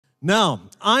Now,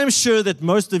 I'm sure that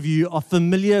most of you are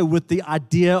familiar with the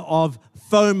idea of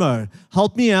FOMO.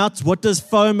 Help me out. What does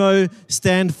FOMO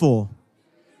stand for?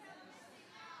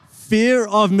 Fear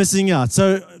of missing out.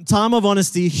 So, time of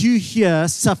honesty, who here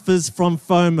suffers from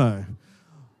FOMO?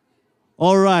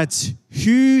 All right.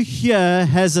 Who here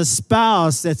has a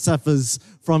spouse that suffers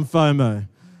from FOMO?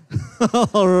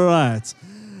 All right.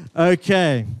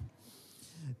 Okay.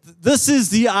 This is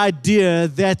the idea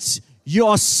that you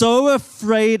are so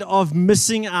afraid of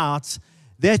missing out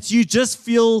that you just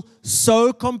feel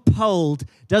so compelled.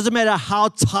 Doesn't matter how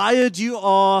tired you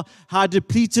are, how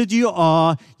depleted you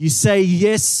are, you say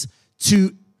yes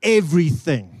to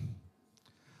everything.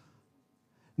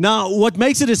 Now, what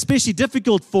makes it especially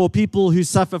difficult for people who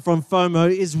suffer from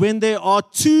FOMO is when there are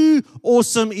two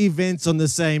awesome events on the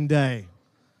same day.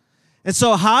 And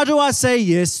so how do I say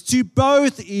yes to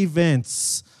both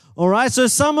events? All right, so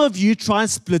some of you try and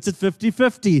split it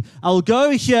 50-50. I'll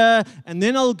go here and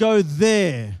then I'll go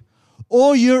there.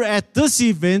 Or you're at this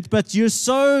event, but you're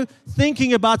so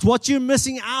thinking about what you're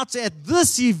missing out at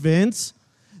this event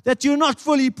that you're not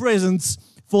fully present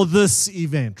for this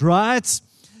event, right?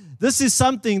 This is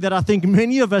something that I think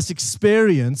many of us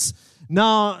experience.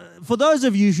 Now, for those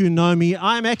of you who know me,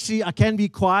 I can be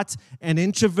quite an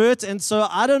introvert, and so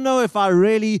I don't know if I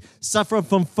really suffer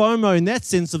from FOMO in that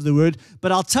sense of the word,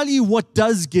 but I'll tell you what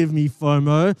does give me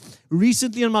FOMO.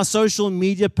 Recently on my social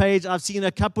media page, I've seen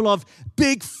a couple of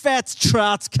big fat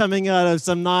trouts coming out of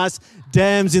some nice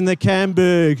dams in the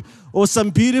Camberg, or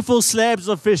some beautiful slabs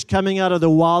of fish coming out of the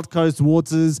Wild Coast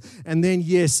waters, and then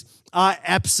yes, I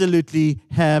absolutely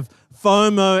have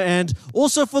FOMO. And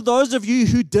also for those of you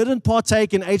who didn't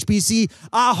partake in HBC,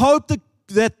 I hope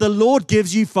that the Lord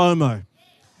gives you FOMO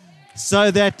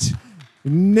so that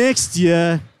next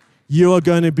year you are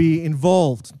going to be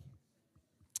involved.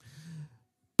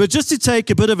 But just to take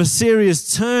a bit of a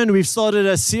serious turn, we've started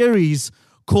a series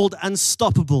called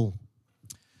Unstoppable,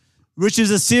 which is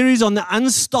a series on the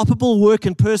unstoppable work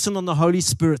and person on the Holy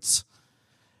Spirit.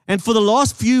 And for the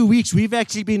last few weeks, we've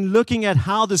actually been looking at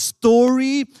how the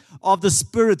story of the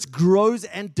Spirit grows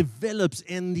and develops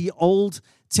in the Old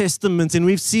Testament. And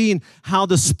we've seen how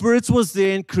the Spirit was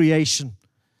there in creation,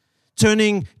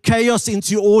 turning chaos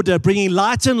into order, bringing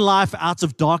light and life out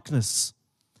of darkness.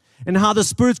 And how the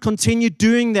Spirit continued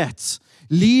doing that,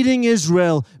 leading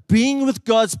Israel, being with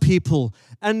God's people,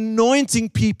 anointing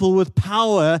people with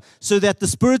power so that the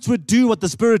Spirit would do what the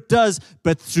Spirit does,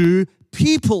 but through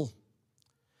people.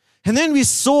 And then we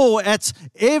saw at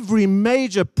every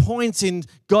major point in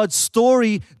God's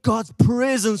story, God's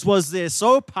presence was there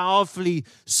so powerfully,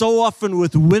 so often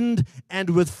with wind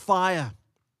and with fire.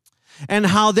 And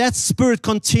how that Spirit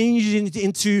continued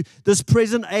into this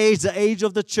present age, the age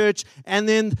of the church, and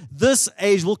then this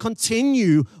age will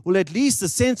continue, well, at least the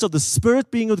sense of the Spirit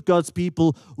being with God's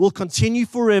people will continue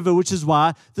forever, which is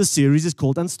why the series is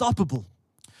called Unstoppable.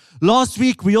 Last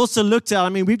week, we also looked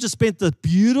at, we've just spent the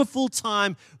beautiful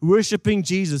time worshiping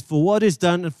Jesus for what He's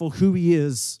done and for who He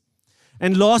is.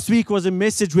 And last week was a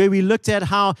message where we looked at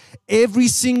how every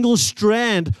single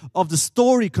strand of the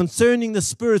story concerning the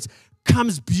Spirit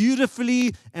comes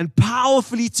beautifully and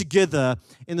powerfully together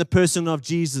in the person of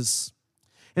Jesus.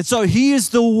 And so He is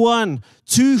the one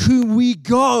to whom we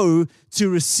go to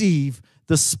receive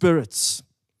the Spirit.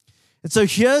 And so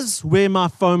here's where my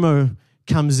FOMO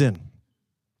comes in.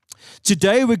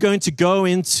 Today we're going to go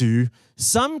into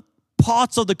some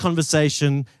parts of the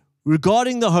conversation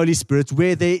regarding the Holy Spirit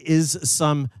where there is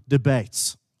some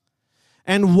debate.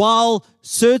 And while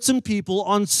certain people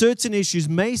on certain issues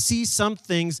may see some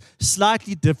things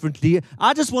slightly differently,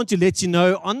 I just want to let you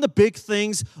know on the big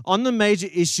things, on the major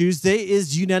issues, there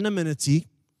is unanimity.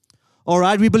 All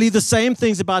right, we believe the same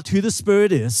things about who the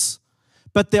Spirit is.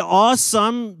 But there are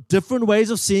some different ways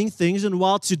of seeing things, and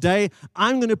while today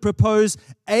I'm going to propose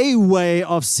a way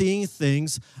of seeing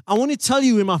things, I want to tell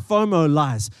you where my FOMO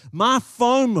lies. My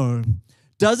FOMO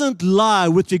doesn't lie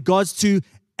with regards to,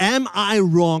 am I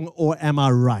wrong or am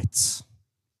I right?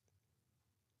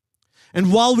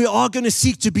 And while we are going to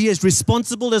seek to be as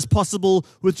responsible as possible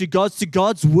with regards to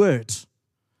God's Word,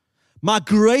 my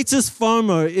greatest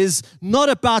FOMO is not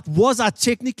about, was I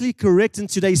technically correct in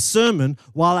today's sermon,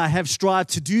 while I have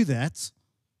strived to do that.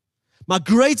 My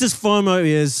greatest FOMO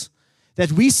is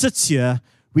that we sit here,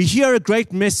 we hear a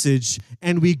great message,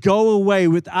 and we go away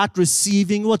without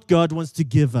receiving what God wants to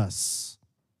give us.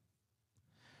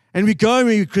 And we go and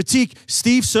we critique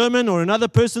Steve's sermon or another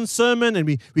person's sermon, and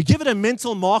we give it a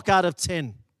mental mark out of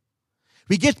 10.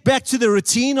 We get back to the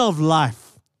routine of life,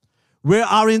 where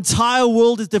our entire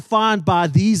world is defined by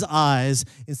these eyes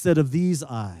instead of these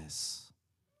eyes.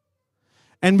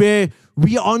 and where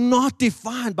we are not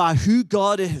defined by who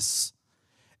God is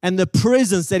and the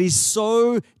presence that He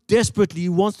so desperately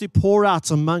wants to pour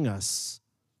out among us.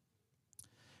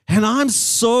 And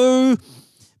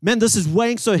this is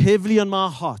weighing so heavily on my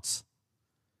heart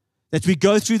that we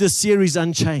go through the series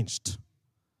unchanged.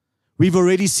 We've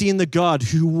already seen the God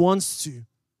who wants to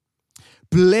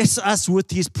bless us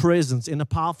with His presence in a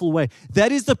powerful way.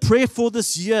 That is the prayer for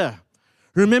this year.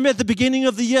 Remember at the beginning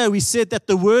of the year, we said that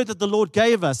the word that the Lord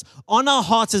gave us on our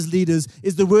hearts as leaders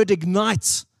is the word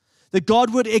ignite. That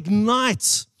God would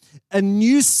ignite a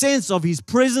new sense of His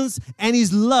presence and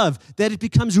His love, that it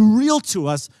becomes real to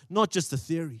us, not just a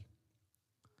theory.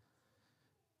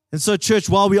 And so, church,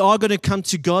 while we are going to come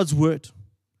to God's word,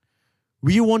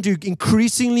 we want to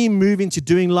increasingly move into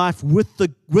doing life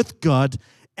with God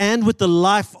and with the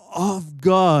life of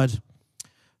God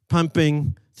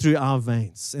pumping through our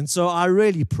veins. And so I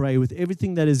really pray with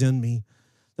everything that is in me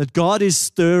that God is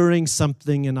stirring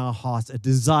something in our hearts, a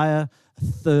desire, a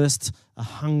thirst, a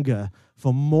hunger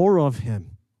for more of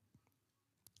Him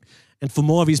and for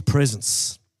more of His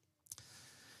presence.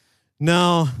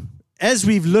 Now, as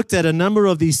we've looked at a number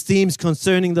of these themes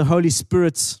concerning the Holy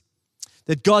Spirit,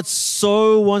 that God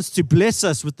so wants to bless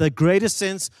us with the greater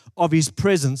sense of His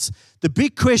presence, the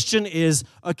big question is,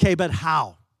 okay, but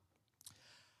how?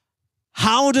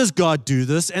 How does God do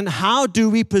this, and how do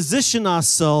we position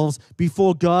ourselves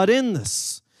before God in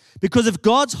this? Because if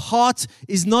God's heart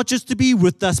is not just to be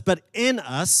with us, but in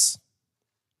us,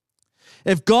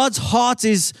 if God's heart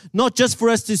is not just for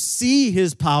us to see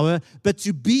His power, but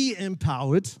to be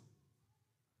empowered,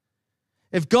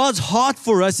 if God's heart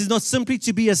for us is not simply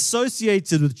to be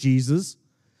associated with Jesus,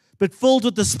 but filled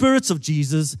with the spirits of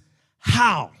Jesus,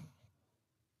 how?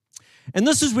 And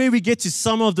this is where we get to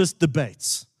some of this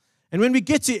debate. And when we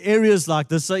get to areas like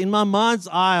this, so in my mind's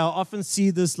eye, I often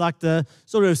see this like the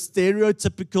sort of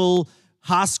stereotypical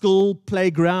high school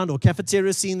playground or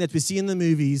cafeteria scene that we see in the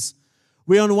movies,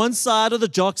 where on one side are the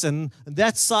jocks and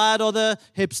that side are the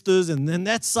hipsters, and then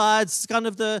that side's kind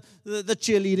of the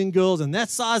cheerleading girls, and that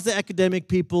side's the academic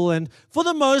people. And for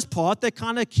the most part, they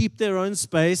kind of keep their own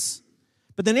space.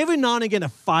 But then every now and again, a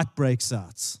fight breaks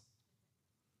out.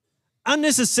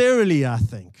 Unnecessarily, I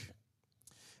think.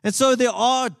 And so there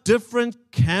are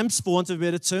different camps, for want of a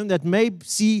better term, that may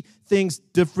see things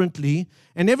differently.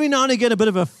 And every now and again, a bit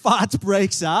of a fight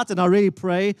breaks out. And I really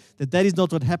pray that that is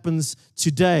not what happens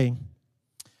today.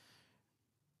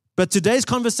 But today's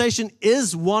conversation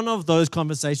is one of those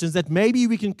conversations that maybe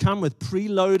we can come with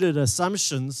preloaded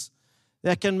assumptions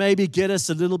that can maybe get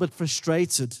us a little bit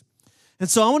frustrated. And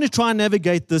so I want to try and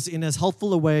navigate this in as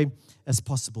helpful a way as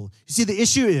possible. You see, the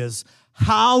issue is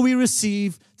how we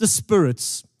receive the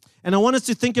spirits. And I want us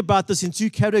to think about this in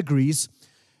two categories: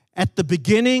 at the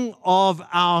beginning of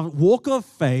our walk of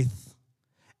faith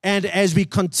and as we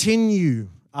continue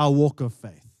our walk of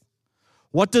faith.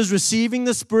 What does receiving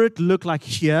the Spirit look like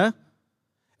here?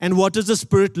 And what does the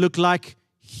Spirit look like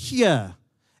here?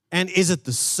 And is it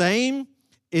the same?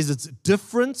 Is it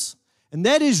different? And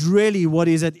that is really what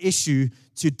is at issue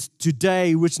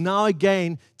today, which now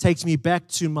again takes me back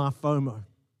to my FOMO.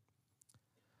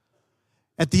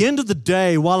 At the end of the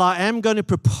day, while I am going to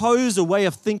propose a way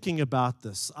of thinking about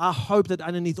this, I hope that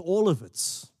underneath all of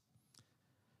it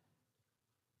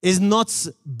is not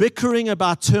bickering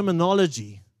about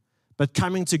terminology, but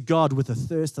coming to God with a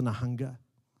thirst and a hunger.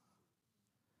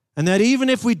 And that even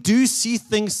if we do see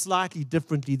things slightly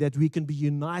differently, that we can be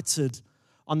united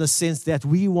on the sense that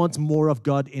we want more of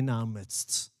God in our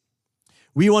midst.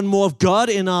 We want more of God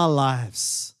in our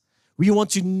lives. We want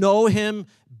to know Him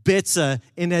better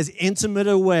in as intimate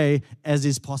a way as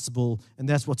is possible. And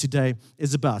that's what today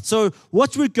is about. So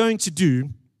what we're going to do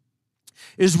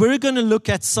is we're going to look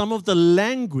at some of the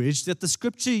language that the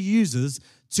Scripture uses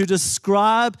to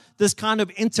describe this kind of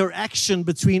interaction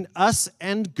between us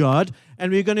and God.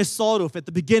 And we're going to start off at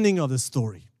the beginning of the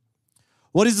story.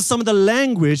 What is some of the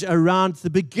language around the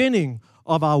beginning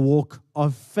of our walk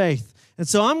of faith? And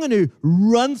so I'm going to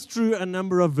run through a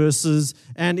number of verses.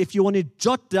 And if you want to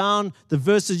jot down the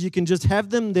verses, you can just have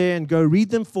them there and go read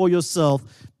them for yourself.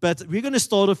 But we're going to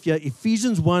start off here,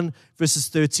 Ephesians 1, verses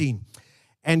 13.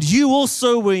 And you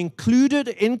also were included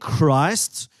in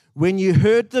Christ when you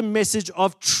heard the message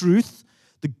of truth,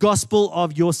 the gospel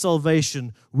of your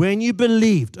salvation, when you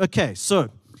believed. Okay, so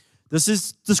this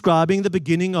is describing the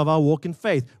beginning of our walk in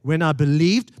faith. When I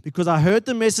believed, because I heard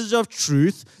the message of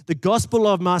truth, the gospel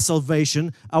of my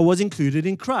salvation, I was included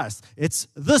in Christ. It's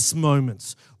this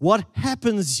moment. What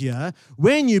happens here?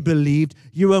 When you believed,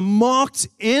 you were marked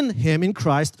in Him, in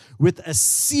Christ, with a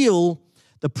seal,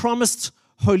 the promised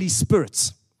Holy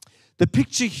Spirit. The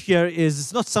picture here is,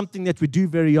 it's not something that we do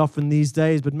very often these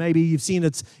days, but maybe you've seen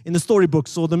it in the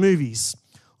storybooks or the movies.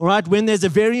 All right, when there's a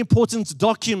very important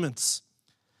document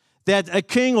that a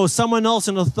king or someone else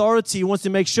in authority wants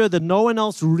to make sure that no one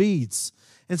else reads.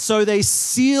 And so they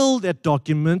seal that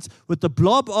document with a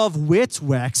blob of wet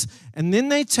wax, and then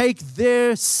they take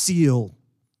their seal,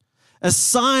 a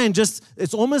sign,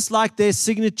 it's almost like their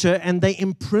signature, and they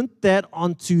imprint that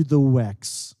onto the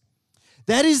wax.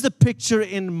 That is the picture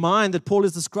in mind that Paul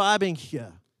is describing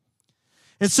here.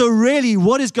 And so really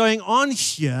what is going on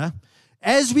here,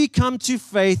 as we come to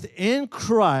faith in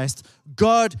Christ,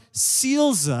 God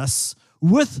seals us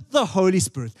with the Holy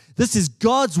Spirit. This is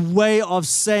God's way of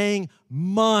saying,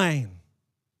 mine.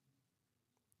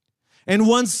 And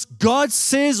once God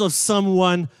says of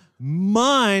someone,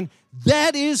 mine,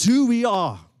 that is who we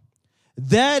are.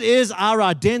 That is our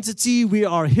identity. We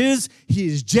are His. He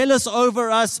is jealous over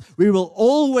us. We will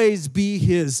always be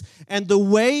His. And the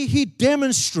way He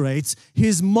demonstrates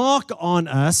His mark on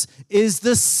us is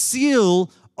the seal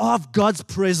of God's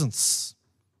presence.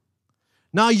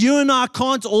 Now, you and I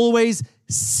can't always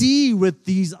see with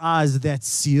these eyes that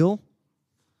seal,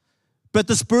 but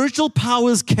the spiritual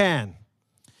powers can.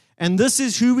 And this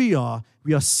is who we are.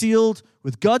 We are sealed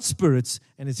with God's Spirit,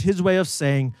 and it's His way of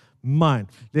saying, mine.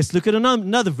 Let's look at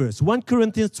another verse. 1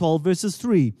 Corinthians 12, verses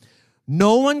 3.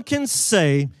 No one can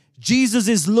say Jesus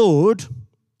is Lord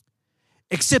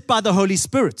except by the Holy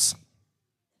Spirit.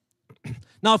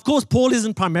 Now, of course, Paul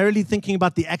isn't primarily thinking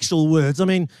about the actual words. I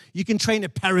mean, you can train a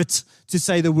parrot to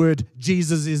say the word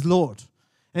Jesus is Lord.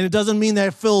 And it doesn't mean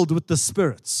they're filled with the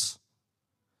spirits.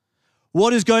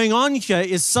 What is going on here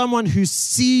is someone who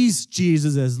sees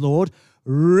Jesus as Lord,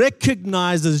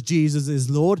 recognizes Jesus as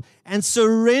Lord, and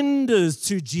surrenders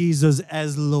to Jesus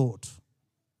as Lord.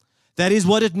 That is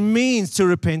what it means to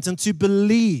repent and to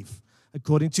believe,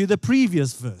 according to the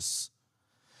previous verse.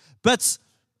 But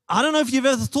I don't know if you've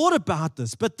ever thought about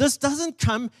this, but this doesn't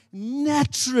come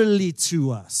naturally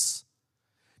to us.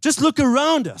 Just look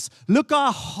around us. Look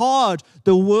how hard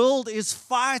the world is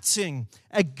fighting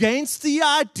against the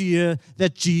idea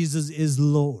that Jesus is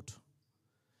Lord.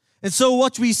 And so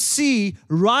what we see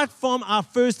right from our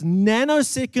first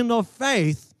nanosecond of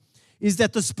faith is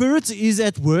that the Spirit is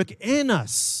at work in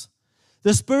us.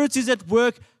 The Spirit is at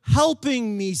work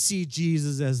helping me see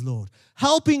Jesus as Lord,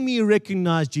 helping me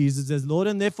recognize Jesus as Lord,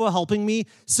 and therefore helping me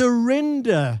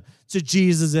surrender to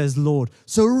Jesus as Lord.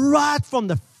 So right from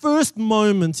the first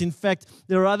moment, in fact,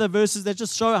 there are other verses that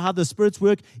just show how the Spirit's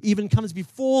work even comes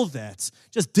before that,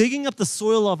 just digging up the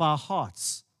soil of our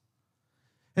hearts.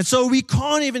 And so we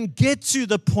can't even get to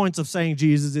the point of saying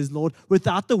Jesus is Lord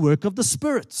without the work of the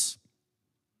Spirit.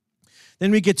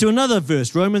 Then we get to another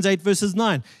verse, Romans 8, verses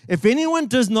 9. If anyone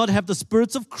does not have the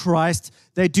Spirit of Christ,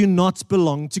 they do not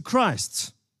belong to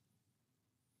Christ.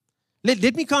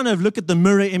 Let me kind of look at the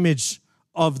mirror image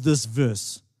of this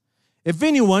verse. If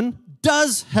anyone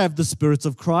does have the Spirit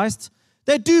of Christ,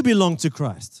 they do belong to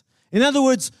Christ. In other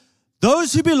words,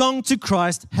 those who belong to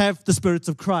Christ have the Spirit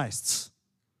of Christ.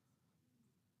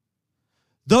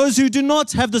 Those who do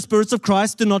not have the Spirit of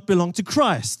Christ do not belong to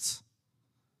Christ.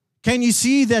 Can you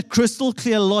see that crystal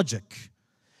clear logic?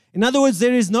 In other words,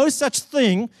 there is no such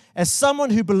thing as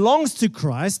someone who belongs to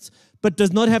Christ but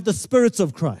does not have the Spirit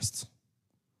of Christ.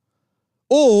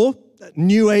 Or,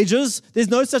 New Agers, there's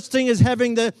no such thing as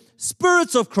having the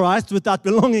Spirit of Christ without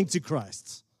belonging to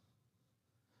Christ.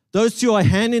 Those two are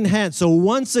hand in hand. So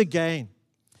once again,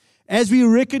 as we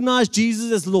recognize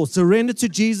Jesus as Lord, surrender to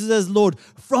Jesus as Lord,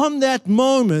 from that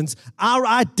moment, our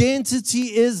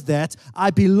identity is that I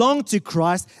belong to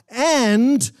Christ,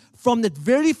 and from that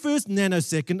very first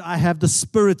nanosecond, I have the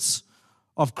Spirit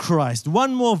of Christ.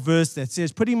 One more verse that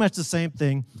says pretty much the same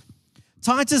thing.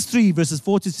 Titus 3, verses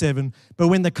 4 to 7. But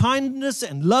when the kindness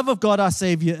and love of God our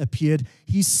Savior appeared,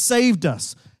 He saved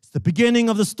us. It's the beginning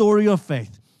of the story of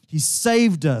faith. He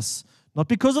saved us. Not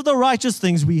because of the righteous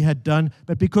things we had done,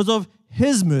 but because of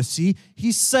His mercy,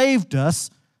 He saved us.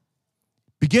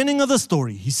 Beginning of the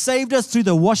story, He saved us through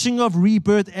the washing of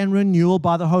rebirth and renewal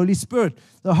by the Holy Spirit.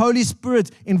 The Holy Spirit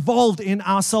involved in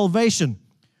our salvation,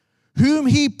 whom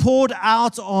He poured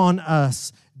out on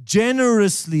us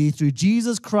generously through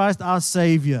Jesus Christ our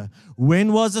Savior.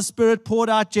 When was the Spirit poured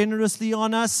out generously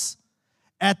on us?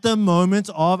 At the moment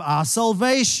of our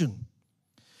salvation.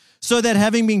 So that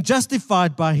having been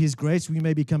justified by His grace, we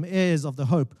may become heirs of the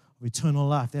hope of eternal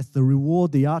life. That's the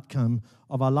reward, the outcome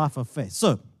of our life of faith.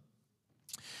 So,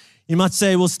 you might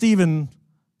say, well, Stephen,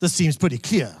 this seems pretty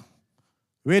clear.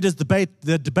 Where does the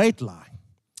debate lie?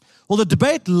 Well, the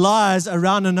debate lies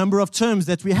around a number of terms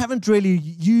that we haven't really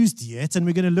used yet, and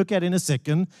we're going to look at in a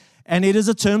second. And it is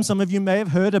a term some of you may have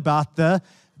heard about, the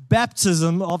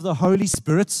baptism of the Holy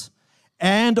Spirit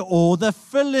and or the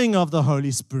filling of the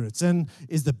Holy Spirit. And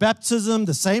is the baptism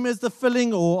the same as the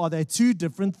filling, or are they two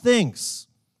different things?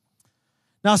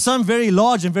 Now, some very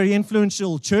large and very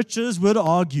influential churches would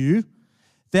argue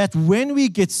that when we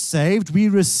get saved, we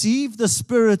receive the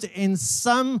Spirit in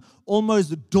some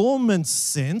almost dormant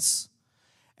sense,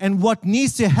 and what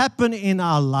needs to happen in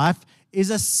our life is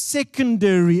a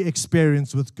secondary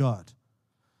experience with God.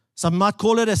 Some might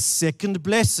call it a second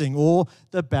blessing or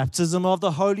the baptism of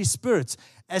the Holy Spirit.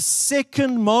 A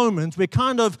second moment where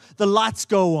kind of the lights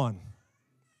go on,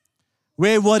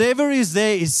 where whatever is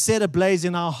there is set ablaze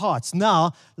in our hearts.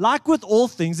 Now, like with all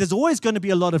things, there's always going to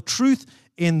be a lot of truth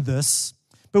in this.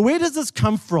 But where does this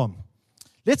come from?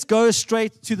 Let's go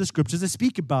straight to the scriptures that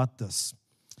speak about this.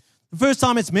 The first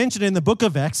time it's mentioned in the book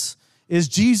of Acts is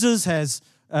Jesus has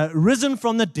risen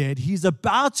from the dead. He's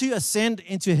about to ascend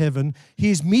into heaven.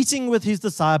 He's meeting with his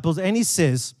disciples, and he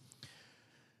says,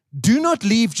 do not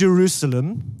leave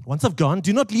Jerusalem. Once I've gone,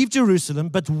 do not leave Jerusalem,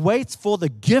 but wait for the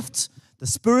gift. The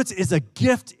Spirit is a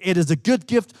gift. It is a good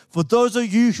gift for those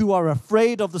of you who are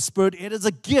afraid of the Spirit. It is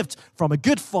a gift from a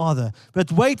good Father.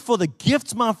 But wait for the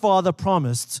gift my Father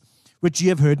promised, which ye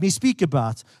have heard me speak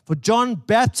about. For John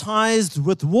baptized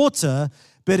with water,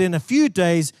 but in a few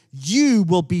days you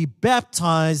will be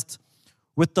baptized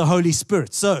with the Holy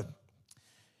Spirit. So,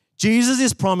 Jesus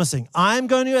is promising, I'm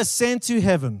going to ascend to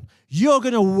heaven. You're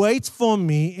going to wait for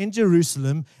me in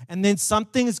Jerusalem, and then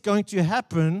something is going to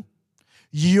happen.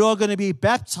 You're going to be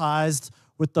baptized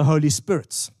with the Holy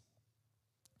Spirit.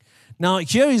 Now,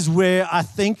 here is where I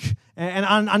think, and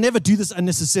I never do this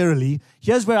unnecessarily,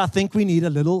 here's where I think we need a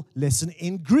little lesson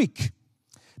in Greek,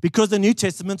 because the New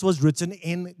Testament was written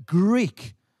in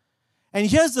Greek. And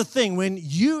here's the thing, when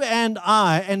you and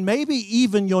I, and maybe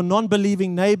even your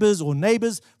non-believing neighbors or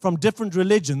neighbors from different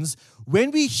religions,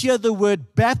 when we hear the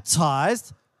word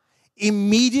baptized,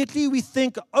 immediately we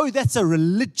think, oh, that's a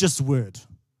religious word.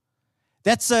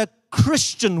 That's a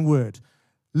Christian word,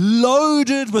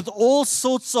 loaded with all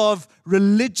sorts of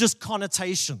religious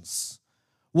connotations,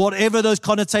 whatever those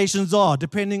connotations are,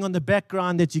 depending on the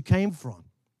background that you came from.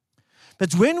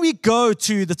 But when we go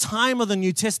to the time of the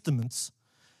New Testament,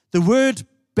 the word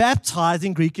baptized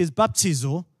in Greek is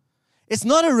baptizo. It's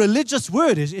not a religious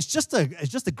word. It's just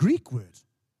a Greek word.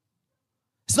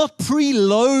 It's not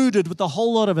preloaded with a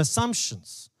whole lot of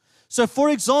assumptions. So, for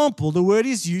example, the word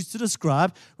is used to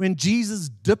describe when Jesus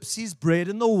dips his bread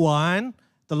in the wine,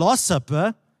 the Last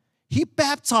Supper, he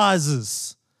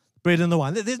baptizes bread in the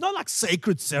wine. There's no like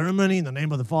sacred ceremony in the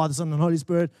name of the Father, Son, and Holy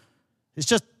Spirit.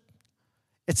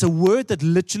 It's a word that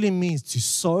literally means to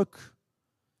soak,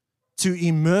 to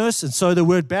immerse. And so the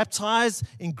word baptize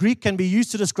in Greek can be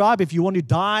used to describe if you want to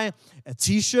dye a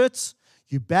t-shirt,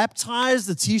 you baptize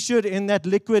the t-shirt in that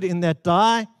liquid, in that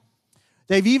dye.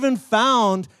 They've even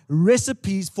found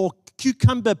recipes for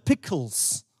cucumber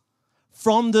pickles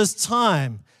from this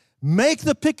time. Make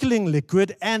the pickling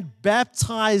liquid and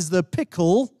baptize the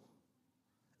pickle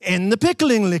in the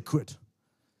pickling liquid.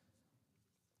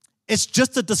 It's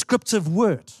just a descriptive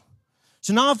word.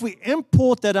 So now if we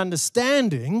import that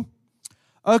understanding,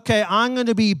 okay, I'm going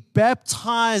to be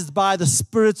baptized by the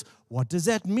Spirit. What does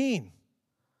that mean?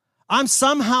 I'm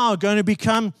somehow going to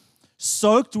become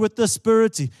soaked with the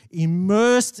Spirit,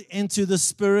 immersed into the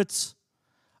Spirit.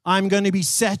 I'm going to be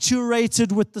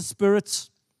saturated with the Spirit.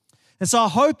 And so I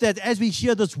hope that as we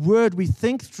hear this word, we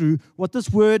think through what this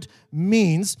word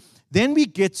means. Then we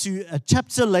get to a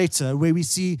chapter later where we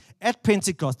see at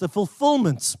Pentecost the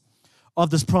fulfillment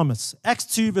of this promise. Acts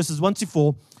 2 verses 1 to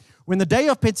 4. When the day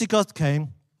of Pentecost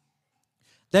came,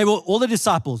 all the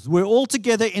disciples were all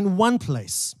together in one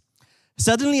place.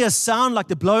 Suddenly a sound like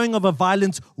the blowing of a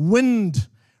violent wind.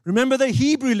 Remember the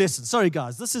Hebrew lesson. Sorry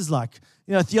guys, this is like,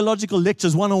 theological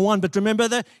lectures 101, but remember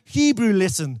the Hebrew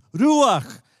lesson.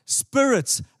 Ruach,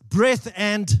 spirit, breath,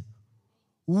 and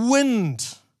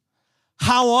wind.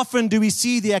 How often do we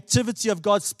see the activity of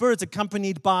God's Spirit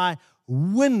accompanied by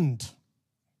wind?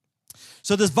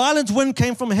 So this violent wind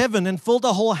came from heaven and filled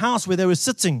the whole house where they were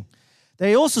sitting.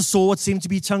 They also saw what seemed to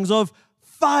be tongues of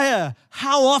fire.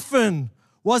 How often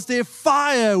was there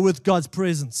fire with God's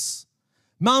presence?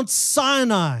 Mount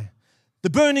Sinai, the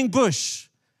burning bush,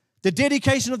 the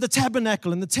dedication of the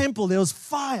tabernacle and the temple, there was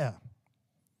fire.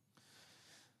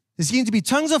 There seemed to be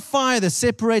tongues of fire that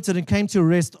separated and came to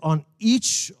rest on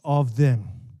each of them.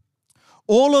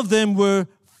 All of them were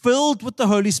filled with the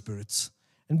Holy Spirit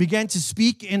and began to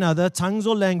speak in other tongues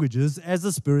or languages as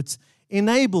the Spirit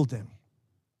enabled them.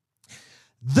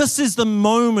 This is the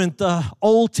moment the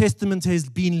Old Testament has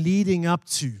been leading up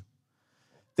to.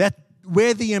 That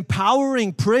where the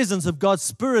empowering presence of God's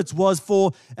Spirit was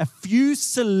for a few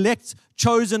select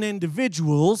chosen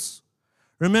individuals.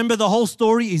 Remember the whole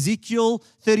story, Ezekiel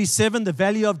 37, the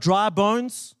valley of dry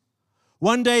bones?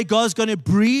 One day God's going to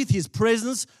breathe His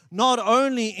presence not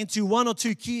only into one or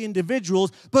two key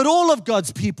individuals, but all of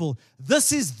God's people.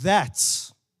 This is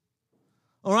that.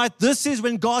 All right, this is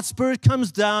when God's Spirit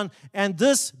comes down, and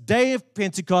this day of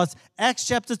Pentecost, Acts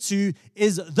chapter 2,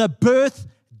 is the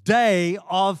birthday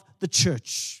of the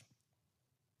church.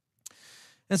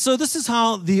 And so this is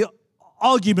how the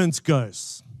argument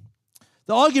goes.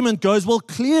 The argument goes, well,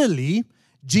 clearly,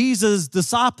 Jesus'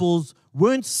 disciples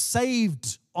weren't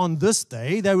saved on this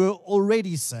day. They were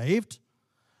already saved.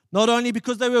 Not only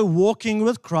because they were walking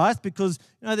with Christ, because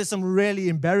there's some really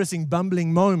embarrassing,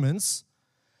 bumbling moments,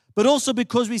 but also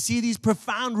because we see these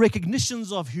profound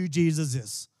recognitions of who Jesus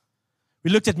is. We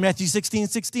looked at Matthew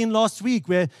 16:16 last week,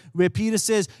 where Peter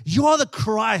says, "You are the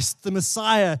Christ, the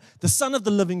Messiah, the Son of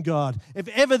the living God." If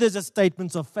ever there's a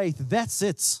statement of faith, that's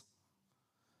it.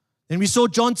 Then we saw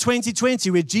John 20:20,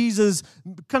 where Jesus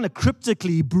kind of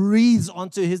cryptically breathes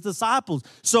onto His disciples.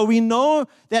 So we know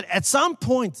that at some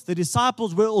point the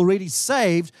disciples were already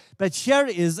saved, but here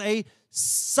is a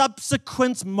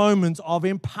subsequent moment of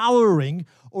empowering,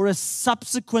 or a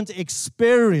subsequent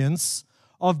experience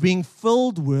of being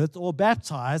filled with or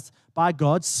baptized by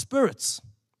God's Spirit.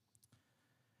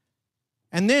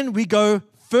 And then we go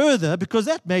further, because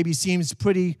that maybe seems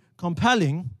pretty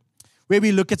compelling, where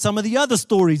we look at some of the other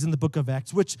stories in the book of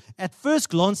Acts, which at first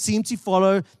glance seem to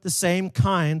follow the same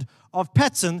kind of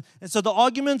pattern. And so the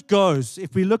argument goes,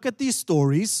 if we look at these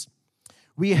stories,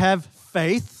 we have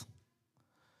faith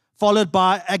followed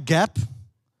by a gap,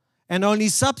 and only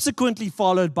subsequently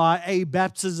followed by a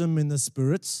baptism in the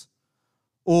Spirit,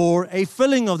 or a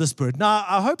filling of the Spirit. Now,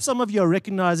 I hope some of you are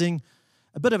recognizing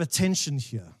a bit of a tension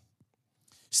here.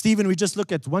 Stephen, we just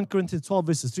looked at 1 Corinthians 12,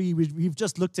 verses 3. We've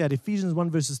just looked at Ephesians 1,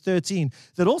 verses 13.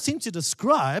 That all seem to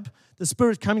describe the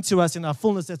Spirit coming to us in our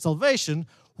fullness at salvation.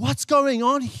 What's going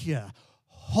on here?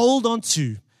 Hold on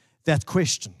to that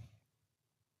question.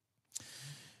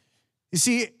 You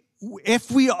see, if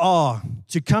we are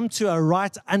to come to a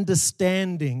right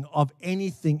understanding of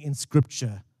anything in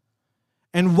Scripture,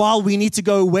 and while we need to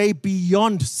go way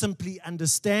beyond simply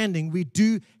understanding, we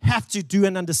do have to do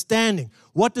an understanding.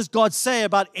 What does God say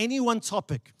about any one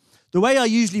topic? The way I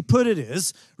usually put it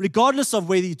is, regardless of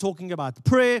whether you're talking about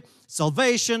prayer,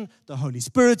 salvation, the Holy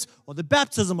Spirit, or the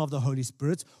baptism of the Holy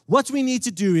Spirit, what we need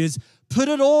to do is put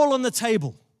it all on the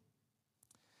table.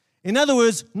 In other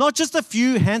words, not just a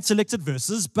few hand-selected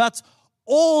verses, but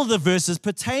all the verses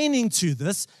pertaining to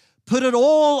this. Put it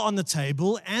all on the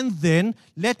table, and then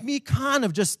let me kind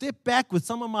of just step back with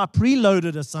some of my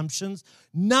preloaded assumptions.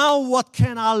 Now what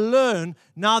can I learn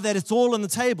now that it's all on the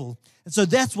table? And so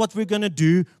that's what we're going to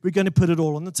do. We're going to put it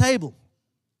all on the table.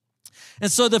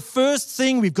 And so the first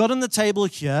thing we've got on the table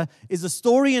here is a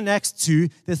story in Acts 2.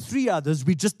 There's 3 others.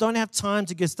 We just don't have time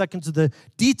to get stuck into the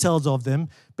details of them.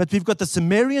 But we've got the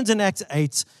Samaritans in Acts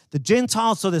 8, the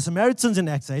Gentiles, so the Samaritans in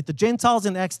Acts 8, the Gentiles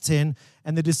in Acts 10,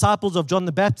 and the disciples of John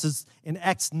the Baptist in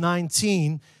Acts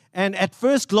 19. And at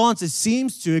first glance, it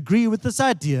seems to agree with this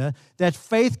idea that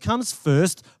faith comes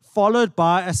first, followed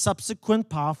by a subsequent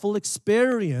powerful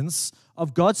experience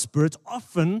of God's Spirit,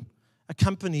 often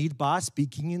accompanied by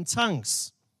speaking in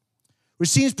tongues, which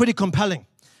seems pretty compelling.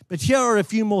 But here are a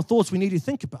few more thoughts we need to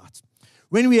think about.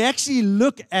 When we actually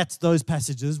look at those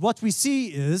passages, what we see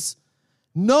is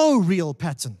no real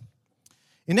pattern.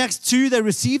 In Acts 2, they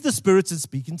receive the Spirit and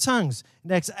speak in tongues.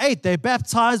 In Acts 8, they're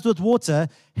baptized with water,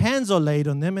 hands are laid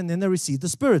on them, and then they receive the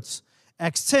Spirit.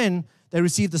 Acts 10, they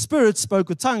received the Spirit, spoke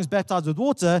with tongues, baptized with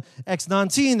water. Acts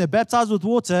 19, they're baptized with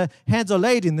water, hands are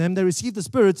laid in them. They received the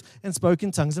Spirit and spoke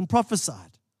in tongues and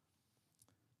prophesied.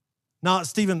 Now,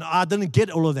 Stephen, I didn't get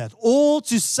all of that. All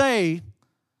to say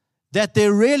that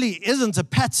there really isn't a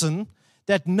pattern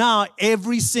that now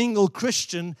every single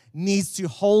Christian needs to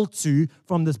hold to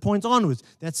from this point onwards.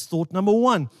 That's thought number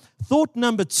 1. Thought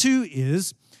number 2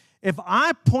 is, if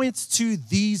I point to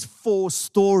these 4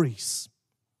 stories,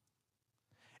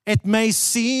 it may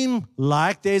seem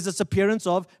like there's this appearance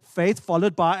of faith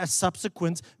followed by a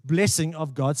subsequent blessing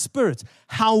of God's Spirit.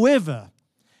 However,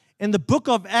 in the book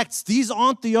of Acts, these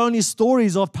aren't the only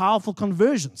stories of powerful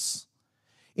conversions.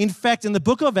 In fact, in the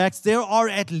book of Acts, there are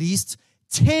at least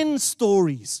 10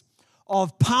 stories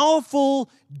of powerful,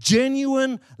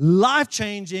 genuine,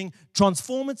 life-changing,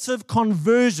 transformative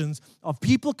conversions of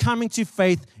people coming to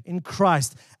faith in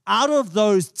Christ. Out of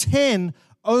those 10,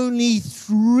 only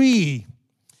 3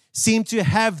 seem to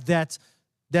have that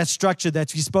structure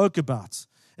that we spoke about.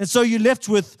 And so you're left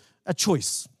with a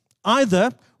choice.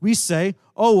 Either we say,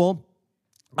 oh, well,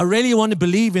 I really want to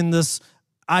believe in this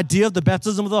idea of the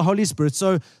baptism of the Holy Spirit.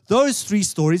 So those 3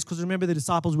 stories, because remember the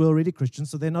disciples were already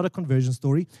Christians, so they're not a conversion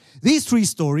story. These 3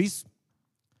 stories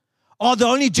are the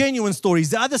only genuine stories.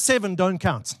 The other 7 don't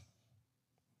count.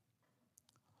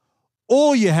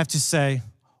 Or you have to say,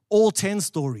 all 10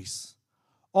 stories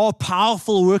are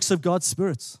powerful works of God's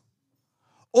Spirit.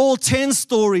 All 10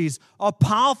 stories are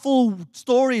powerful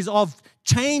stories of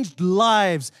changed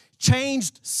lives,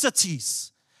 changed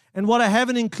cities. And what I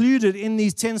haven't included in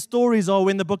these 10 stories are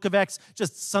when the book of Acts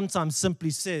just sometimes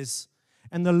simply says,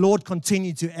 and the Lord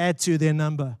continued to add to their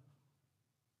number.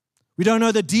 We don't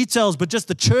know the details, but just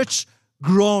the church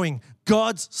growing,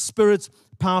 God's Spirit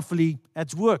powerfully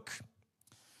at work.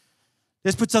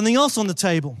 Let's put something else on the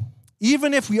table.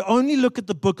 Even if we only look at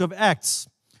the book of Acts,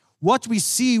 what we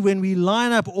see when we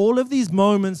line up all of these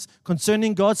moments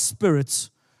concerning God's Spirit,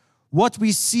 what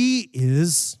we see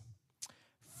is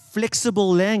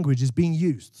flexible language is being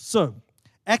used. So,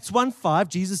 Acts 1:5,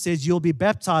 Jesus says, you'll be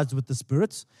baptized with the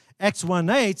Spirit. Acts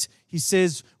 1:8, he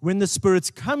says, when the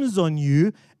Spirit comes on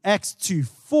you. Acts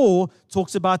 2:4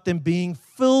 talks about them being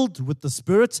filled with the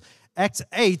Spirit. Acts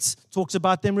 8 talks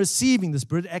about them receiving the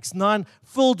Spirit. Acts 9,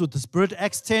 filled with the Spirit.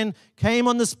 Acts 10,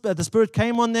 the Spirit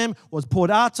came on them, was poured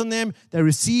out on them. They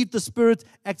received the Spirit.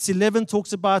 Acts 11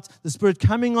 talks about the Spirit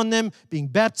coming on them, being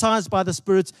baptized by the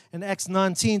Spirit. And Acts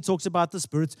 19 talks about the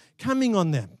Spirit coming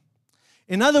on them.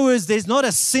 In other words, there's not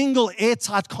a single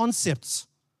airtight concept.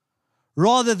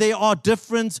 Rather, there are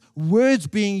different words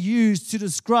being used to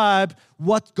describe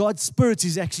what God's Spirit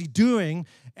is actually doing.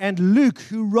 And Luke,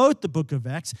 who wrote the book of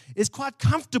Acts, is quite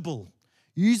comfortable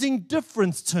using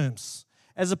different terms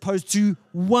as opposed to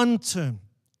one term.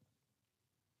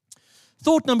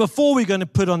 Thought number 4 we're going to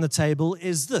put on the table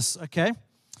is this, okay?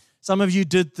 Some of you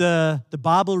did the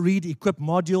Bible Read Equip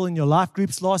module in your life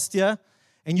groups last year,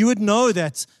 and you would know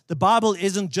that the Bible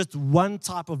isn't just one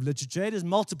type of literature. It is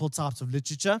multiple types of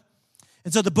literature.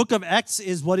 And so the book of Acts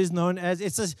is what is known as,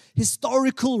 it's a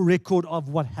historical record of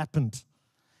what happened.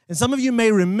 And some of you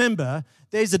may remember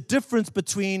there's a difference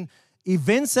between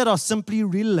events that are simply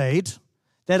relayed,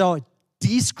 that are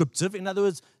descriptive. In other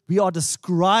words, we are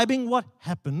describing what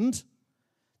happened.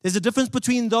 There's a difference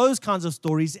between those kinds of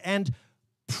stories and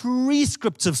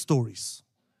prescriptive stories,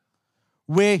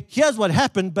 where here's what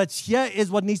happened, but here is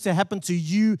what needs to happen to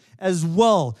you as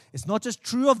well. It's not just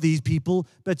true of these people,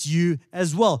 but you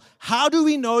as well. How do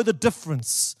we know the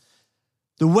difference?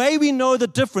 The way we know the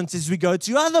difference is we go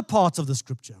to other parts of the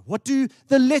scripture. What do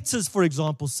the letters, for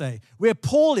example, say? Where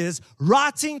Paul is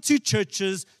writing to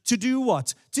churches to do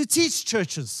what? To teach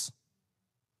churches.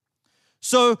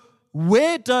 So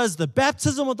where does the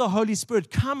baptism of the Holy Spirit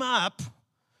come up?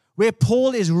 Where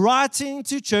Paul is writing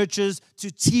to churches to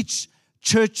teach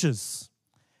churches.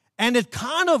 And it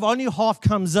kind of only half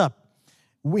comes up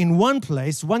in one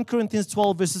place, 1 Corinthians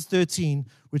 12 verses 13,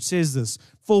 which says this,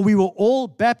 for we were all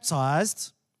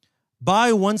baptized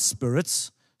by one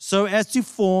Spirit, so as to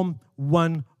form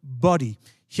one body.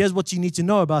 Here's what you need to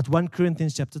know about 1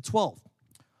 Corinthians chapter 12.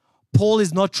 Paul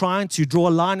is not trying to draw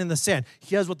a line in the sand.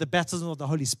 Here's what the baptism of the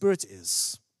Holy Spirit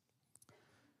is.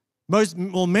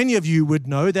 Many of you would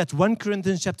know that 1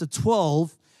 Corinthians chapter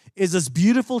 12 is this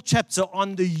beautiful chapter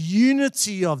on the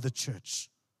unity of the church.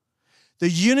 The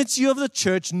unity of the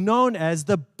church known as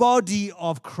the body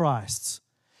of Christ.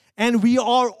 And we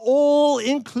are all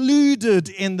included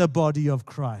in the body of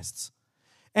Christ.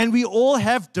 And we all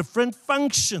have different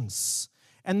functions.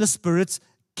 And the Spirit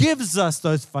gives us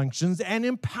those functions and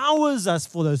empowers us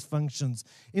for those functions.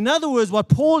 In other words, what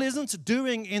Paul isn't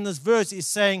doing in this verse is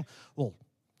saying, well,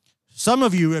 some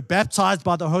of you were baptized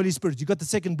by the Holy Spirit. You got the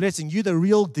second blessing. You're the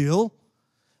real deal.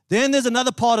 Then there's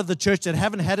another part of the church that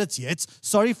haven't had it yet.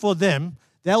 Sorry for them.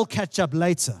 They'll catch up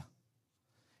later.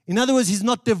 In other words, he's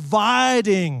not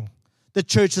dividing the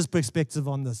church's perspective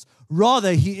on this.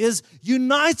 Rather, he is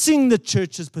uniting the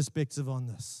church's perspective on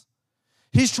this.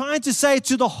 He's trying to say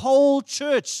to the whole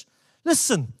church,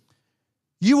 listen,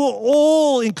 you were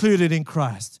all included in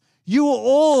Christ. You were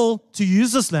all, to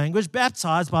use this language,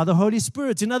 baptized by the Holy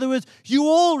Spirit. In other words, you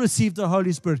all received the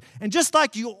Holy Spirit. And just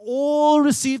like you all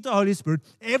received the Holy Spirit,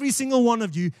 every single one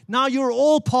of you, now you're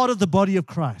all part of the body of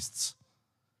Christ.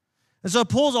 And so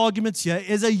Paul's argument here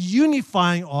is a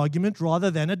unifying argument rather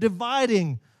than a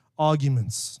dividing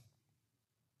argument.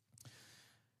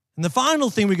 And the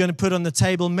final thing we're going to put on the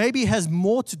table maybe has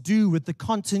more to do with the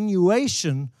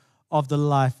continuation of the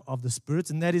life of the Spirit,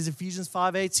 and that is Ephesians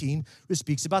 5:18, which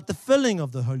speaks about the filling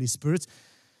of the Holy Spirit,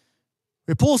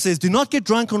 where Paul says, do not get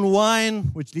drunk on wine,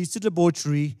 which leads to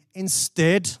debauchery.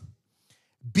 Instead,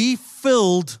 be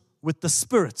filled with the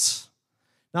Spirit.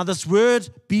 Now, this word,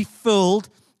 be filled,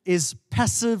 is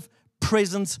passive,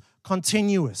 present,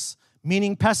 continuous.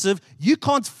 Meaning passive, you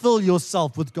can't fill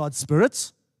yourself with God's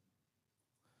Spirit.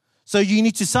 So you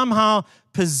need to somehow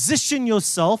position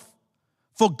yourself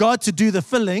for God to do the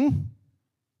filling.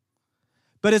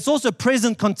 But it's also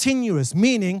present continuous,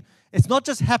 meaning it's not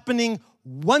just happening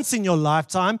once in your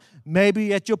lifetime,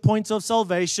 maybe at your point of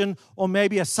salvation or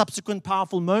maybe a subsequent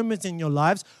powerful moment in your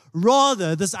lives.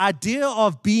 Rather, this idea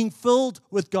of being filled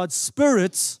with God's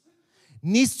Spirit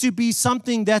needs to be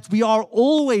something that we are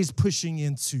always pushing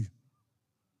into.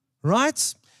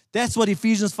 Right? That's what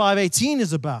Ephesians 5:18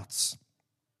 is about.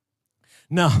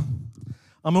 Now,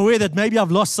 I'm aware that maybe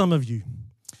I've lost some of you.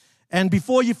 And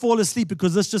before you fall asleep,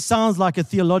 because this just sounds like a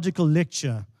theological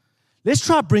lecture, let's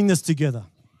try to bring this together.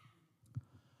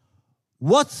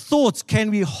 What thoughts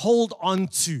can we hold on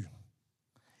to,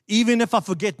 even if I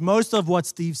forget most of what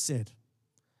Steve said?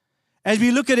 As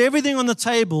we look at everything on the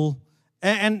table,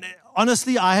 and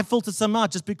honestly, I have filtered some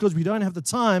out just because we don't have the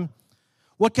time.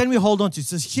 What can we hold on to?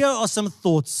 So here are some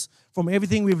thoughts from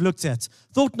everything we've looked at.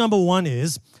 Thought number one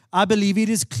is, I believe it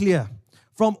is clear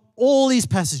from all these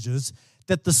passages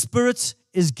that the Spirit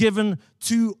is given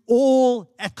to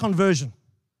all at conversion.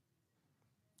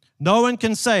 No one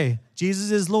can say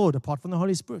Jesus is Lord apart from the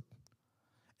Holy Spirit.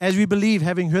 As we believe,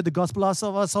 having heard the gospel of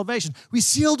our salvation, we're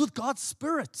sealed with God's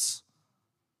Spirit.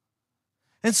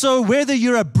 And so whether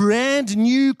you're a brand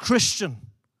new Christian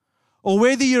or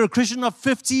whether you're a Christian of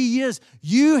 50 years,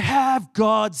 you have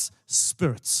God's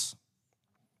Spirit.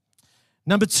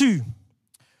 Number two,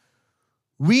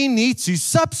 we need to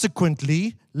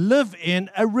subsequently live in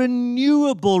a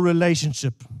renewable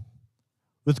relationship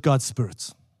with God's Spirit.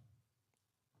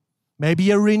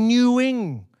 Maybe a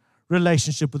renewing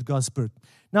relationship with God's Spirit.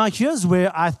 Now, here's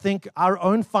where I think our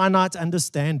own finite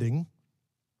understanding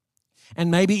and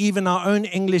maybe even our own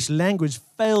English language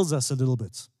fails us a little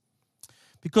bit.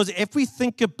 Because if we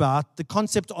think about the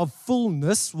concept of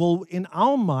fullness, well, in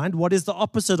our mind, what is the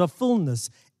opposite of fullness?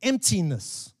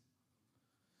 Emptiness.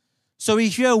 So we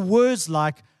hear words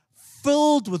like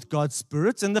filled with God's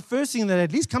Spirit, and the first thing that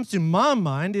at least comes to my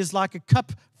mind is like a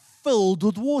cup filled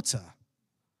with water.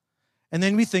 And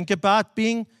then we think about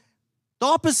being the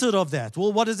opposite of that.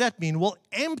 Well, what does that mean? Well,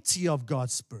 empty of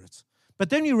God's Spirit. But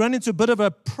then we run into a bit of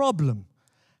a problem.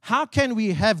 How can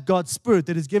we have God's Spirit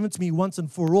that is given to me once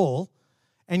and for all,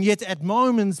 and yet at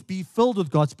moments be filled with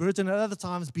God's Spirit, and at other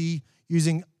times be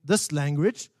using this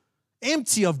language,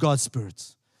 empty of God's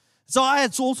Spirit? So I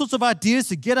had all sorts of ideas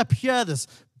to get up here, this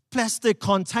plastic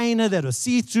container that was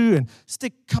see-through, and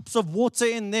stick cups of water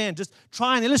in there and just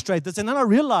try and illustrate this. And then I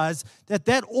realized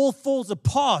that all falls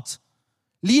apart,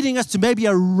 leading us to maybe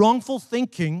a wrongful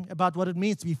thinking about what it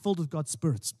means to be filled with God's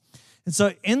Spirit. And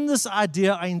so in this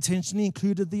idea, I intentionally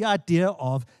included the idea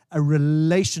of a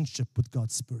relationship with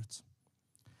God's Spirit.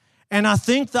 And I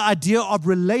think the idea of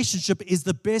relationship is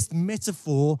the best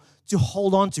metaphor to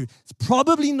hold on to. It's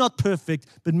probably not perfect,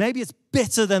 but maybe it's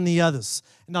better than the others.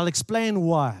 And I'll explain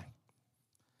why.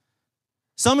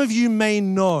 Some of you may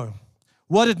know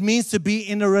what it means to be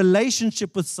in a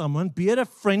relationship with someone, be it a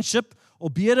friendship or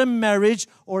be it a marriage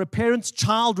or a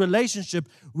parent-child relationship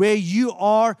where you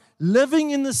are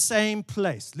living in the same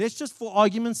place. Let's just, for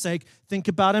argument's sake, think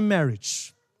about a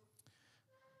marriage.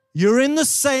 You're in the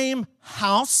same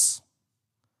house.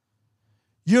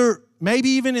 You're maybe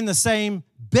even in the same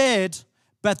bed,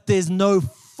 but there's no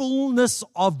fullness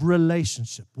of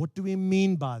relationship. What do we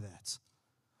mean by that?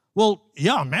 Well,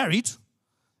 yeah, I'm married.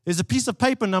 There's a piece of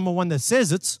paper, number one, that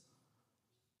says it.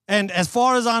 And as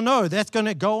far as I know, that's going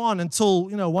to go on until,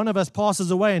 one of us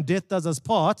passes away and death does us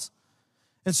part.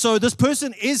 And so this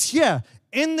person is here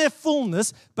in their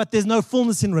fullness, but there's no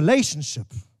fullness in relationship.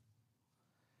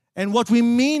 And what we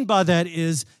mean by that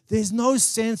is there's no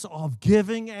sense of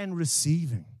giving and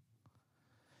receiving.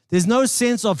 There's no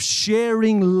sense of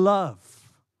sharing love.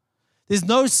 There's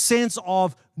no sense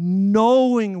of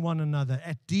knowing one another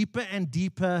at deeper and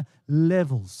deeper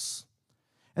levels.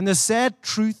 And the sad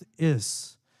truth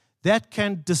is that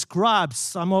can describe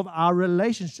some of our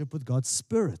relationship with God's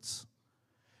Spirit,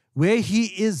 where He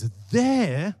is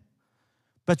there,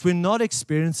 but we're not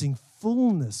experiencing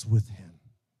fullness with Him.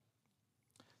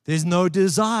 There's no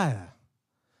desire.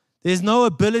 There's no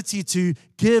ability to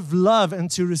give love and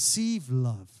to receive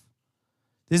love.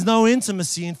 There's no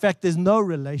intimacy. In fact, there's no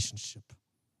relationship.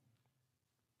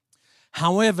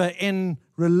 However, in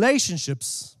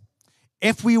relationships,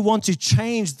 if we want to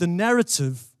change the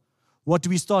narrative, what do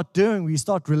we start doing? We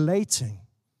start relating.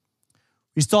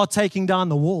 We start taking down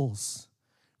the walls.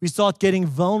 We start getting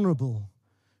vulnerable.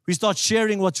 We start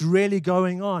sharing what's really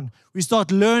going on. We start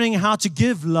learning how to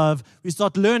give love. We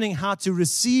start learning how to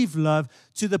receive love,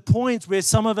 to the point where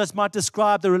some of us might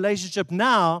describe the relationship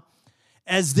now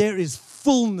as there is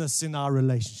fullness in our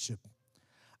relationship.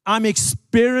 I'm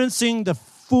experiencing the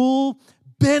full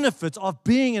benefit of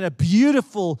being in a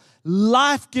beautiful,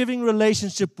 life-giving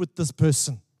relationship with this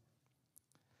person.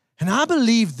 And I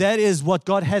believe that is what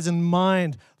God has in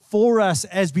mind for us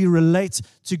as we relate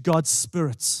to God's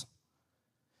Spirit.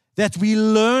 That we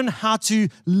learn how to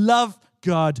love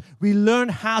God. We learn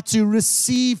how to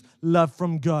receive love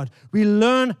from God. We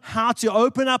learn how to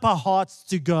open up our hearts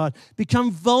to God,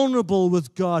 become vulnerable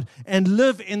with God, and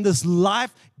live in this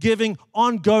life-giving,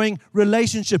 ongoing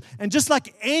relationship. And just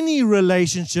like any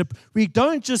relationship, we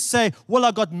don't just say, well,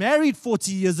 I got married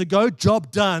 40 years ago,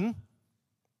 job done.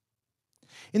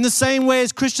 In the same way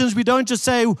as Christians, we don't just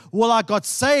say, well, I got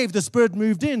saved, the Spirit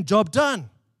moved in, job done.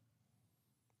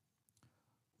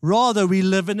 Rather, we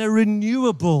live in a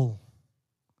renewing,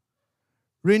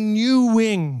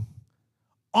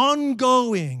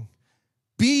 ongoing,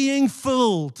 being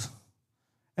filled.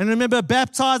 And remember,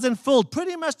 baptized and filled,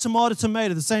 pretty much tomato,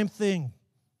 the same thing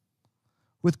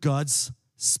with God's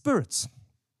Spirit.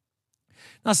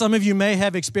 Now, some of you may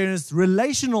have experienced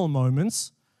relational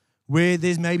moments where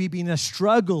there's maybe been a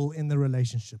struggle in the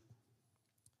relationship.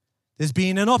 There's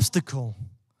been an obstacle,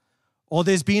 or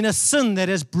there's been a sin that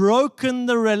has broken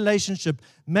the relationship.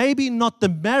 Maybe not the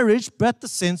marriage, but the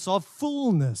sense of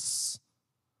fullness.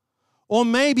 Or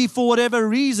maybe for whatever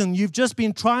reason, you've just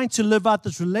been trying to live out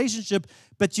this relationship,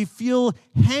 but you feel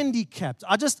handicapped.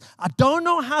 I don't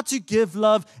know how to give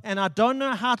love, and I don't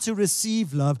know how to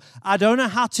receive love. I don't know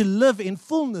how to live in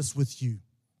fullness with you.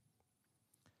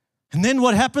 And then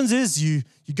what happens is you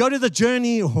go to the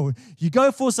journey, or you go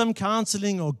for some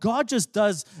counseling, or God just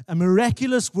does a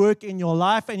miraculous work in your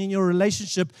life and in your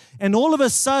relationship. And all of a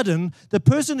sudden, the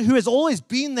person who has always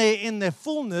been there in their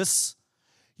fullness,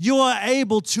 you are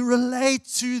able to relate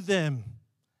to them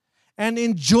and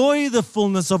enjoy the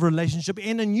fullness of relationship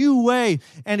in a new way.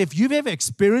 And if you've ever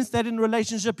experienced that in a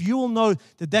relationship, you will know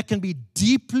that that can be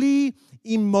deeply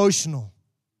emotional.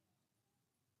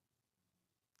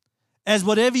 As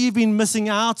whatever you've been missing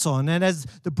out on, and as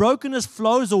the brokenness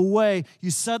flows away,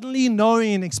 you suddenly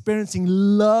knowing and experiencing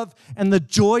love and the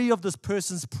joy of this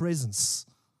person's presence.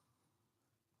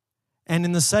 And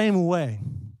in the same way,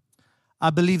 I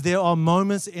believe there are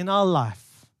moments in our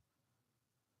life,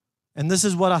 and this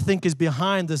is what I think is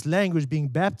behind this language, being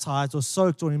baptized or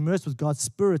soaked or immersed with God's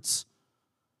Spirit,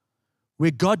 where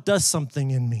God does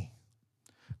something in me.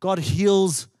 God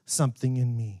heals something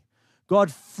in me. God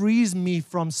frees me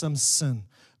from some sin.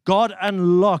 God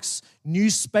unlocks new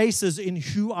spaces in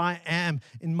who I am,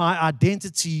 in my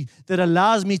identity, that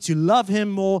allows me to love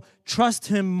Him more, trust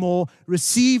Him more,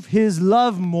 receive His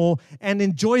love more, and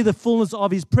enjoy the fullness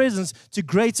of His presence to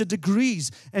greater degrees.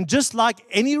 And just like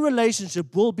any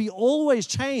relationship will be always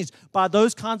changed by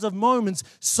those kinds of moments,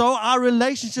 so our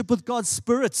relationship with God's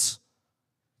Spirit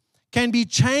can be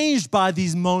changed by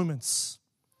these moments.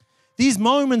 These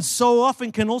moments so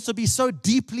often can also be so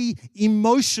deeply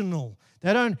emotional.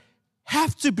 They don't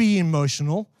have to be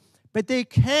emotional, but they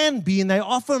can be, and they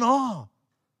often are.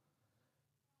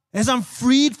 As I'm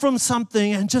freed from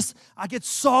something and I get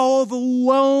so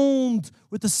overwhelmed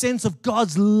with the sense of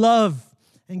God's love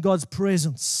and God's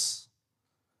presence.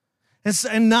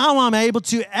 And now I'm able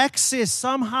to access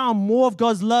somehow more of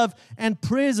God's love and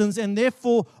presence, and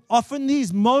therefore often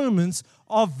these moments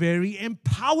are very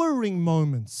empowering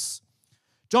moments.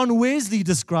 John Wesley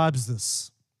describes this.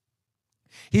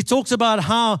 He talks about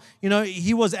how,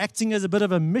 he was acting as a bit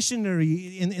of a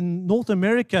missionary in North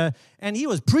America, and he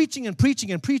was preaching and preaching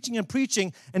and preaching and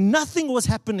preaching, and nothing was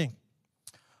happening.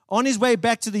 On his way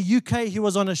back to the UK, he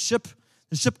was on a ship.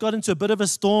 The ship got into a bit of a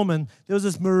storm, and there was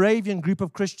this Moravian group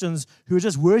of Christians who were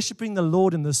just worshiping the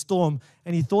Lord in the storm,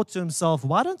 and he thought to himself,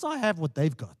 why don't I have what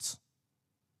they've got?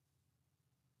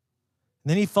 And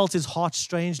then he felt his heart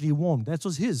strangely warmed. That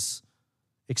was his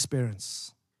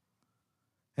experience.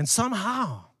 And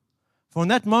somehow, from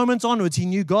that moment onwards, he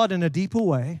knew God in a deeper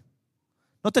way.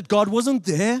 Not that God wasn't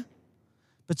there,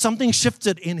 but something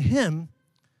shifted in him.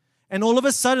 And all of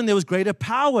a sudden, there was greater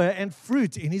power and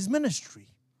fruit in his ministry.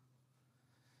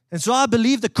 And so I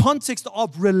believe the context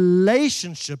of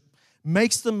relationship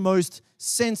makes the most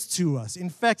sense to us. In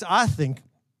fact, I think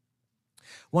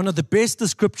one of the best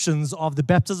descriptions of the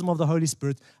baptism of the Holy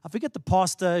Spirit, I forget the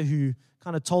pastor who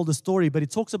kind of told the story, but he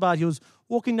talks about he was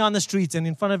walking down the street, and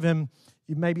in front of him,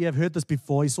 you maybe have heard this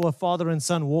before, he saw a father and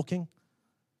son walking.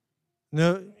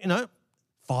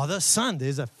 Father, son,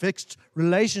 there's a fixed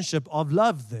relationship of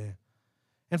love there.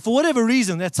 And for whatever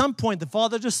reason, at some point, the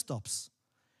father just stops,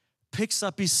 picks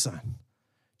up his son,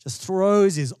 just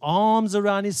throws his arms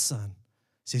around his son,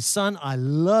 says, "Son, I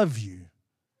love you."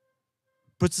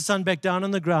 Puts the son back down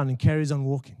on the ground and carries on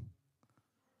walking.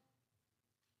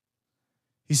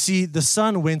 You see, the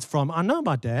son went from, "I know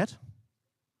my dad,"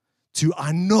 to,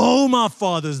 "I know my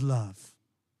father's love.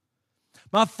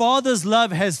 My father's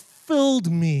love has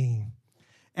filled me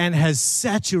and has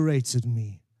saturated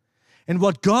me." And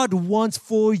what God wants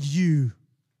for you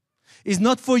is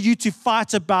not for you to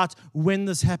fight about when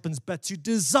this happens, but to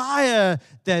desire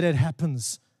that it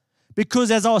happens.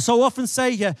 Because as I so often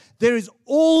say here, there is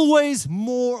always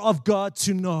more of God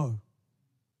to know.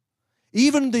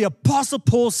 Even the Apostle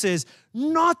Paul says,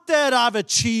 "Not that I've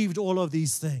achieved all of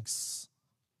these things."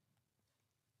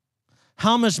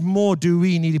 How much more do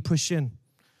we need to push in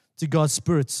to God's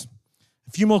Spirit?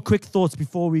 A few more quick thoughts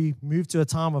before we move to a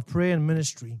time of prayer and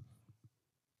ministry.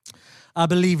 I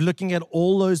believe looking at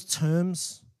all those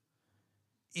terms,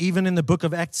 even in the book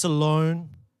of Acts alone,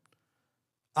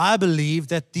 I believe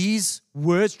that these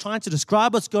words trying to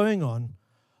describe what's going on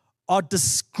are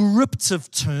descriptive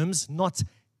terms, not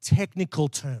technical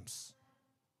terms.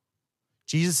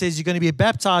 Jesus says you're going to be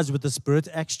baptized with the Spirit.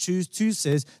 Acts 2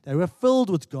 says they were filled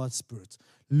with God's Spirit.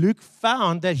 Luke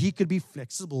found that he could be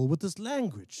flexible with this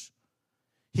language.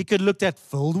 He could look at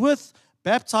filled with,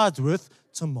 baptized with,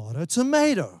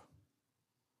 tomato.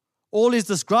 All he's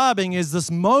describing is this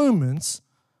moment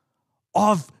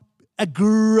of a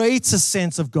greater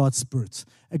sense of God's Spirit,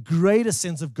 a greater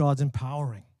sense of God's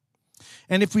empowering.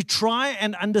 And if we try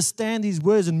and understand these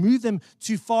words and move them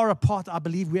too far apart, I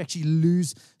believe we actually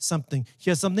lose something.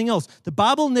 Here's something else. The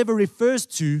Bible never refers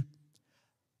to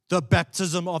the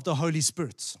baptism of the Holy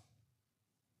Spirit.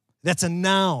 That's a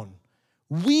noun.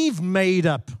 We've made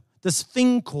up this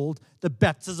thing called the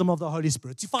baptism of the Holy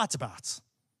Spirit to fight about.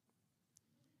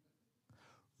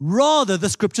 Rather, the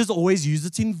scriptures always use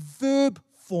it in verb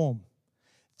form.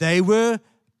 They were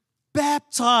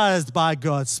baptized by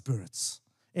God's Spirit.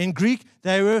 In Greek,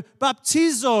 they were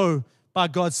baptizo by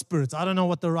God's Spirit. I don't know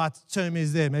what the right term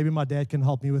is there. Maybe my dad can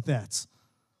help me with that.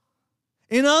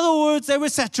 In other words, they were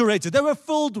saturated. They were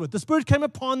filled with. The Spirit came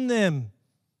upon them.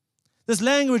 This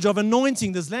language of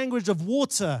anointing, this language of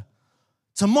water.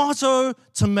 Tomato.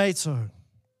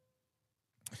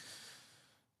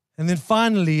 And then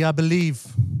finally, I believe,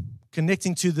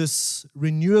 connecting to this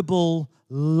renewable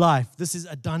life, this is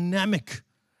a dynamic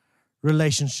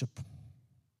relationship.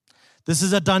 This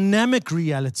is a dynamic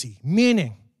reality,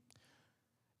 meaning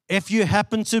if you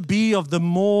happen to be of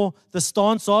the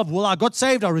stance of, well, I got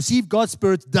saved, I received God's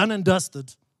Spirit, done and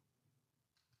dusted.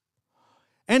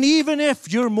 And even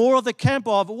if you're more of the camp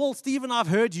of, well, Stephen, I've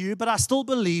heard you, but I still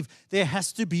believe there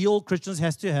has to be, all Christians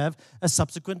has to have a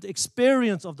subsequent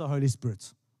experience of the Holy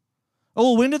Spirit.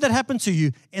 Oh, when did that happen to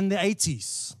you? In the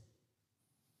 80s.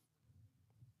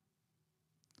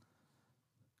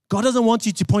 God doesn't want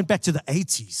you to point back to the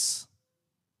 80s.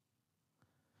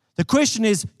 The question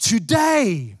is,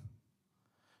 today,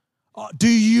 do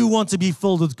you want to be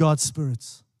filled with God's Spirit?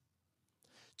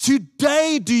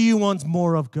 Today, do you want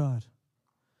more of God?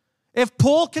 If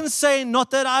Paul can say,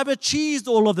 not that I've achieved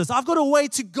all of this, I've got a way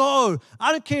to go.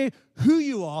 I don't care who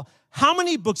you are, how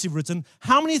many books you've written,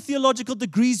 how many theological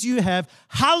degrees you have,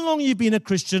 how long you've been a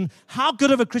Christian, how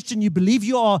good of a Christian you believe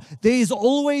you are, there is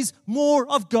always more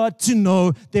of God to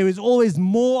know. There is always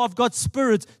more of God's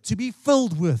Spirit to be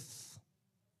filled with.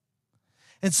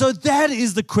 And so that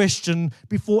is the question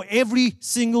before every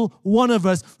single one of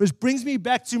us, which brings me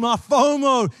back to my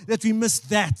FOMO, that we miss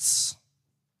that.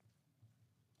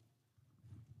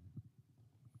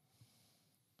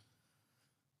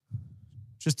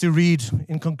 Just to read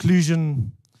in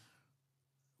conclusion,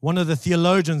 one of the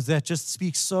theologians that just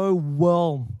speaks so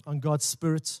well on God's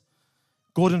Spirit,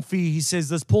 Gordon Fee, he says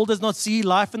this: Paul does not see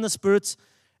life in the Spirit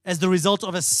as the result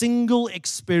of a single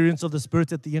experience of the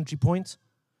Spirit at the entry point.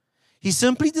 He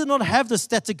simply did not have the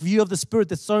static view of the Spirit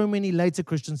that so many later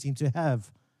Christians seem to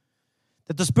have.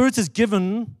 That the Spirit is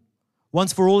given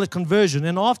once for all at conversion,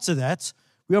 and after that,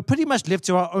 we are pretty much left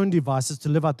to our own devices to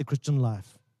live out the Christian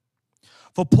life.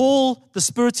 For Paul, the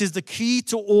Spirit is the key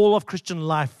to all of Christian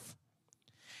life.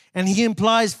 And he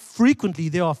implies frequently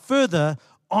there are further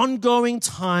ongoing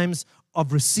times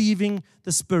of receiving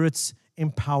the Spirit's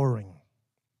empowering.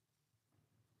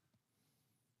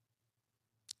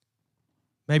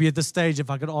 Maybe at this stage, if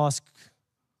I could ask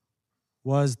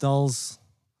Dulls,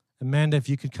 Amanda, if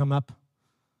you could come up.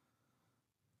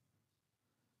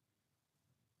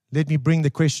 Let me bring the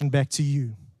question back to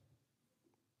you.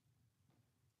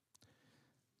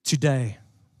 Today,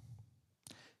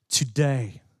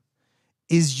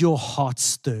 is your heart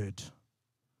stirred?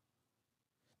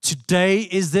 Today,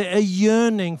 is there a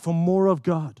yearning for more of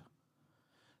God?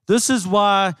 This is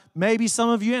why maybe some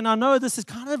of you, and I know this is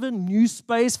kind of a new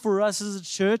space for us as a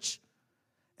church,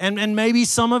 and maybe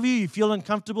some of you feel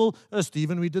uncomfortable. Oh,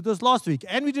 Stephen, we did this last week,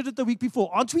 and we did it the week before.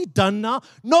 Aren't we done now?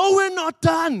 No, we're not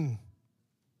done.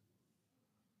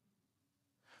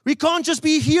 We can't just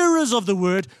be hearers of the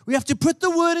word. We have to put the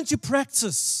word into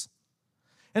practice.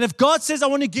 And if God says, I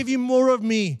want to give you more of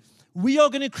me, we are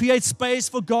going to create space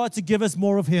for God to give us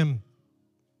more of him.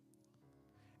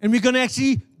 And we're going to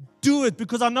actually do it,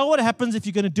 because I know what happens if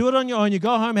you're going to do it on your own. You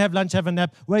go home, have lunch, have a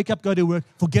nap, wake up, go to work,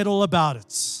 forget all about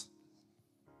it.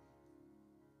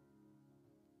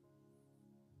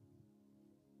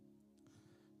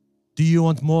 Do you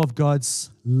want more of God's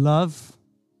love?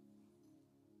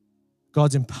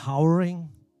 God's empowering?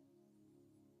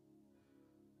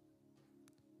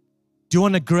 Do you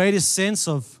want a greater sense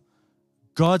of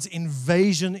God's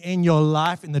invasion in your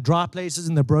life, in the dry places,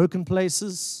 in the broken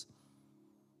places?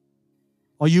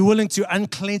 Are you willing to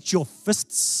unclench your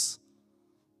fists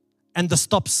and the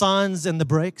stop signs and the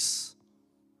brakes?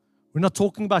 We're not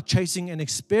talking about chasing an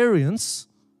experience,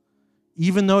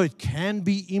 even though it can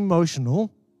be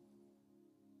emotional.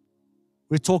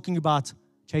 We're talking about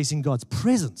chasing God's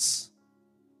presence.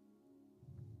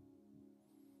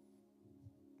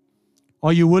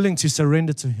 Are you willing to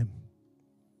surrender to him?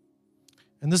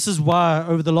 And this is why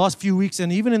over the last few weeks,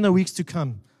 and even in the weeks to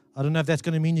come, I don't know if that's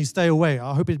going to mean you stay away.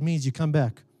 I hope it means you come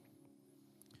back.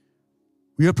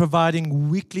 We are providing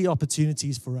weekly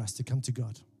opportunities for us to come to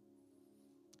God.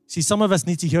 See, some of us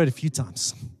need to hear it a few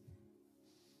times.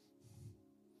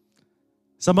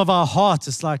 Some of our hearts,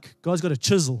 it's like God's got a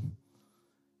chisel,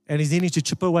 and he's needing to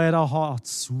chip away at our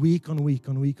hearts week on week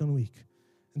on week on week,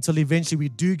 until eventually we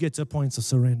do get to a point of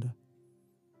surrender.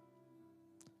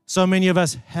 So many of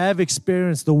us have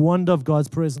experienced the wonder of God's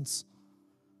presence.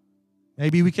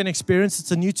 Maybe we can experience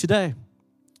it anew today.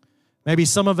 Maybe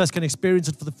some of us can experience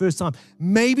it for the first time.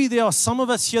 Maybe there are some of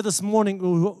us here this morning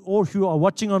or who are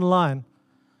watching online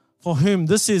for whom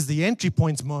this is the entry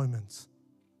point moment.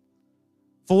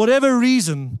 For whatever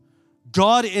reason,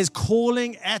 God is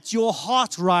calling at your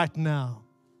heart right now.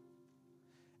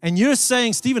 And you're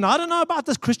saying, Stephen, I don't know about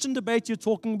this Christian debate you're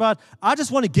talking about. I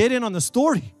just want to get in on the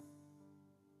story.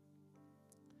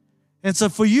 And so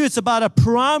for you, it's about a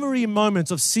primary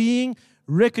moment of seeing,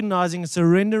 recognizing, and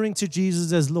surrendering to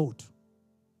Jesus as Lord.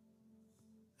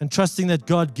 And trusting that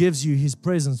God gives you his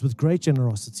presence with great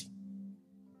generosity.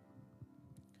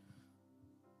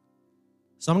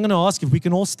 So I'm going to ask if we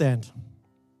can all stand.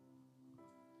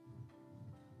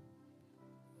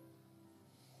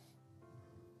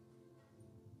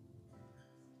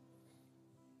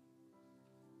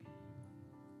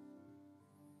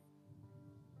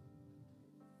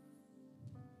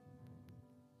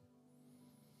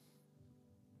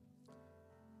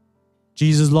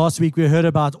 Jesus, last week we heard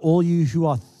about all you who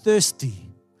are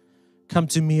thirsty, come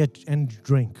to me and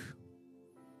drink.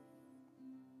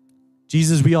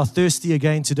 Jesus, we are thirsty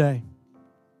again today.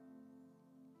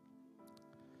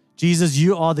 Jesus,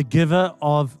 you are the giver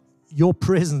of your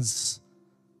presence,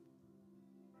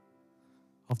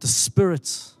 of the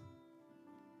Spirit.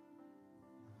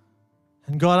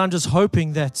 And God, I'm just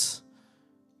hoping that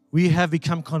we have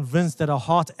become convinced at our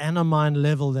heart and our mind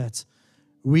level that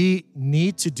we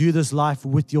need to do this life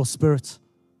with your Spirit.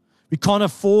 We can't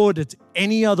afford it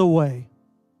any other way.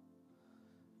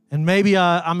 And maybe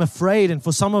I'm afraid, and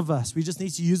for some of us, we just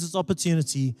need to use this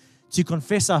opportunity to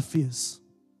confess our fears.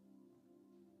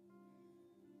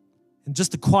 And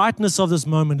just the quietness of this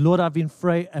moment, Lord, I've been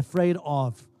afraid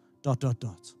of ... I'm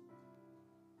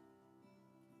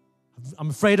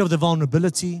afraid of the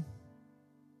vulnerability.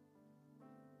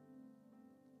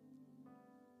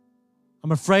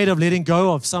 I'm afraid of letting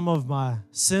go of some of my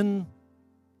sin.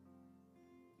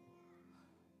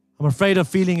 I'm afraid of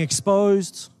feeling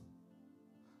exposed.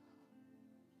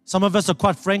 Some of us are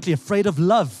quite frankly afraid of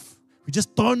love. We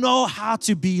just don't know how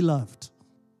to be loved.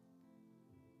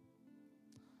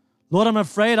 Lord, I'm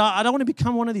afraid I don't want to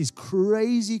become one of these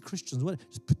crazy Christians.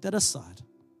 Just put that aside.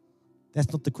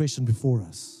 That's not the question before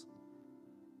us.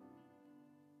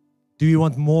 Do we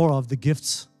want more of the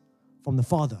gifts from the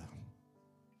Father?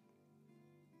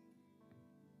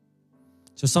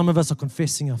 So some of us are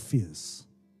confessing our fears.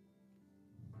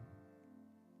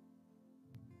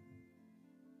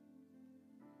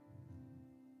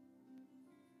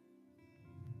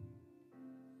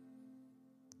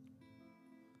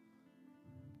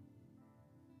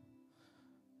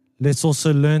 Let's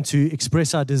also learn to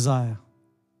express our desire.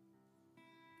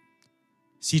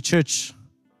 See, church,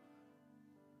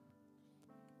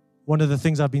 one of the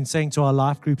things I've been saying to our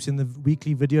life groups in the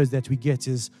weekly videos that we get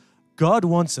is God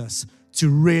wants us to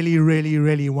really, really,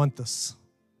 really want this.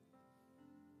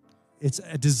 It's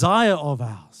a desire of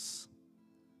ours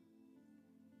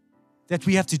that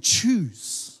we have to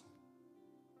choose.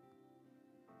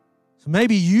 So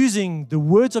maybe using the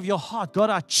words of your heart, God,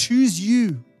 I choose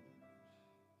you.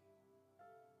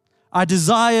 I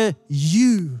desire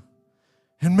you.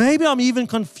 And maybe I'm even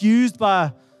confused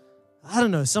by, I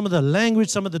don't know, some of the language,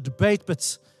 some of the debate,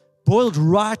 but boiled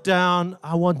right down,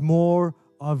 I want more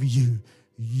of you.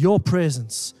 Your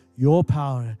presence, your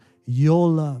power, your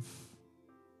love.